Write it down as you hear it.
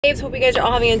Babes, hope you guys are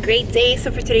all having a great day. So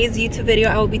for today's YouTube video,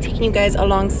 I will be taking you guys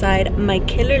alongside my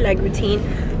killer leg routine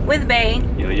with Bay.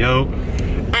 Yo.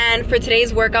 And for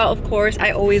today's workout, of course, I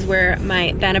always wear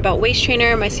my Band About waist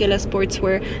trainer, my CLS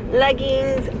sportswear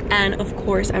leggings, and of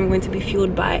course, I'm going to be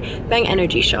fueled by Bang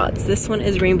energy shots. This one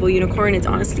is Rainbow Unicorn. It's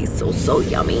honestly so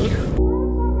yummy.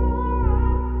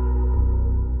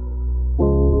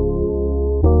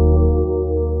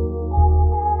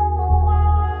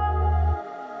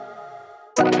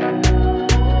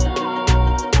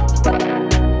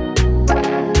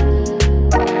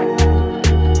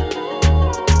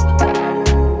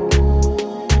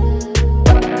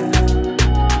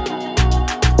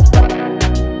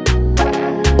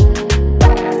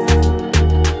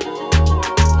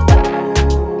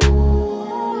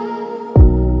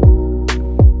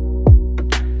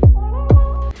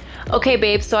 Okay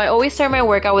babes, so I always start my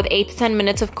workout with 8 to 10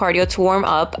 minutes of cardio to warm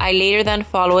up. I later then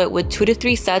follow it with 2 to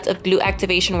 3 sets of glute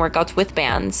activation workouts with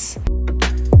bands.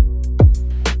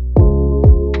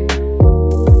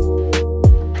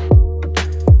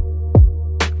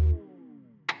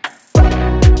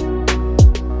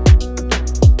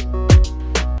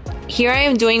 Here I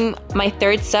am doing my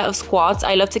third set of squats.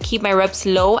 I love to keep my reps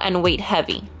low and weight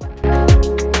heavy.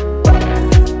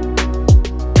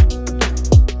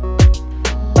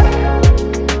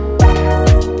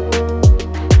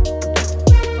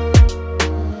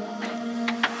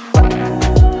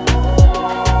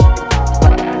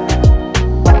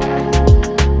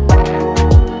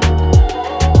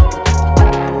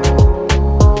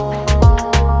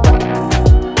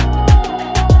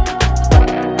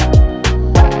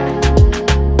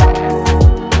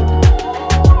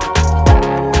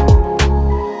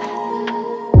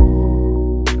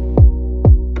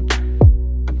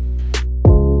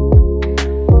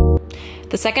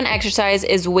 The second exercise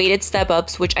is weighted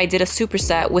step-ups, which I did a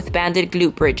superset with banded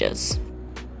glute bridges,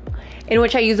 in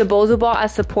which I use a Bozo ball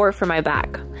as support for my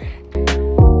back.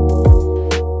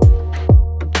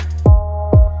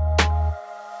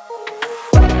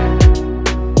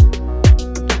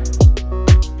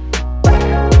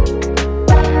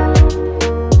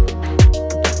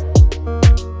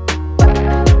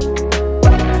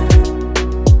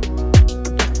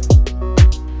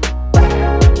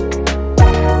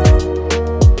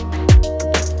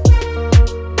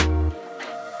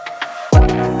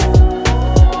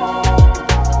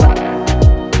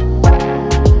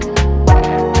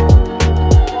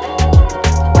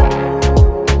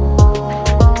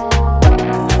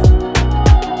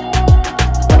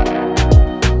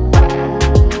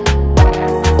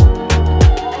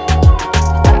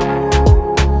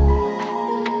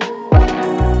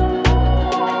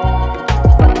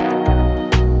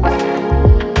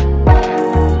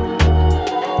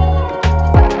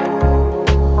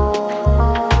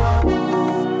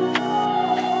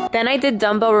 Then I did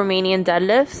dumbbell Romanian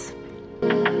deadlifts.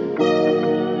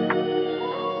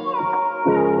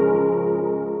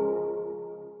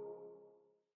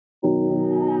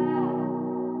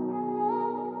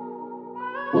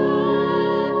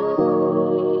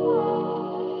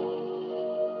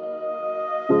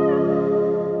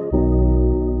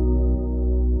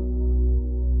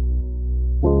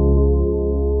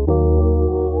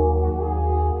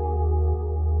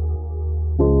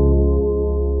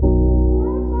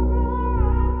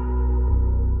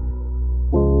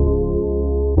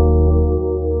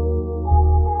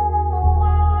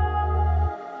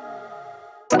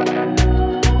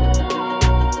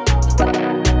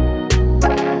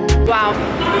 Wow,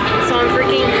 so I'm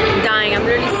freaking dying. I'm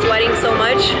literally sweating so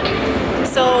much.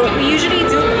 So we usually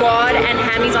do quad and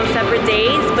hammies on separate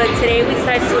days, but today we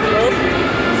decided to do both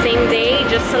same day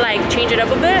just to like change it up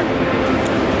a bit.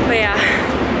 But yeah,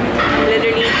 I'm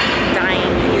literally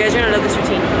dying. You guys are gonna love this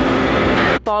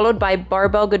routine. Followed by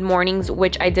barbell good mornings,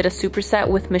 which I did a superset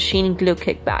with machine glute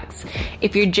kickbacks.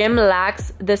 If your gym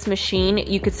lacks this machine,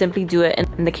 you could simply do it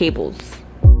in the cables.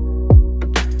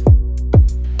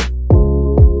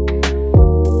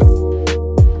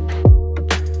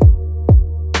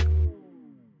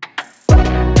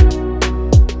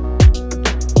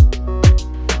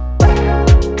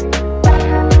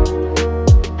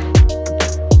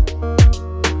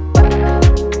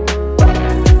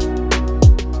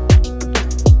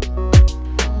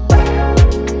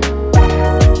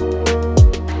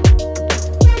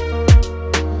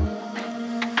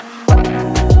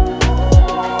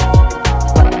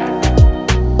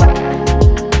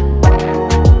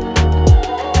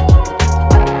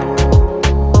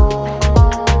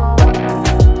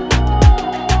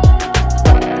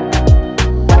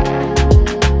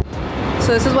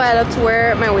 why I love to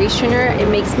wear my waist trainer. It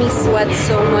makes me sweat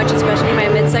so much, especially my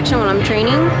midsection when I'm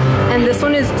training. And this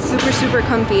one is super, super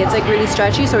comfy. It's like really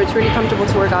stretchy, so it's really comfortable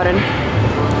to work out in.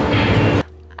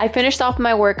 I finished off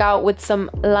my workout with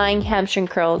some lying hamstring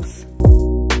curls.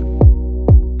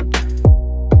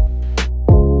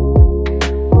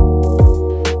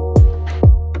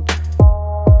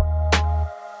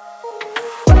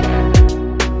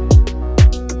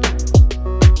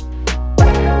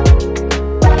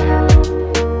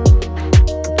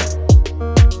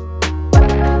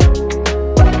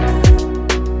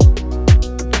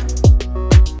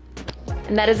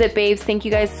 And that is it, babes. Thank you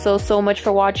guys so much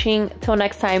for watching. Till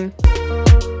next time.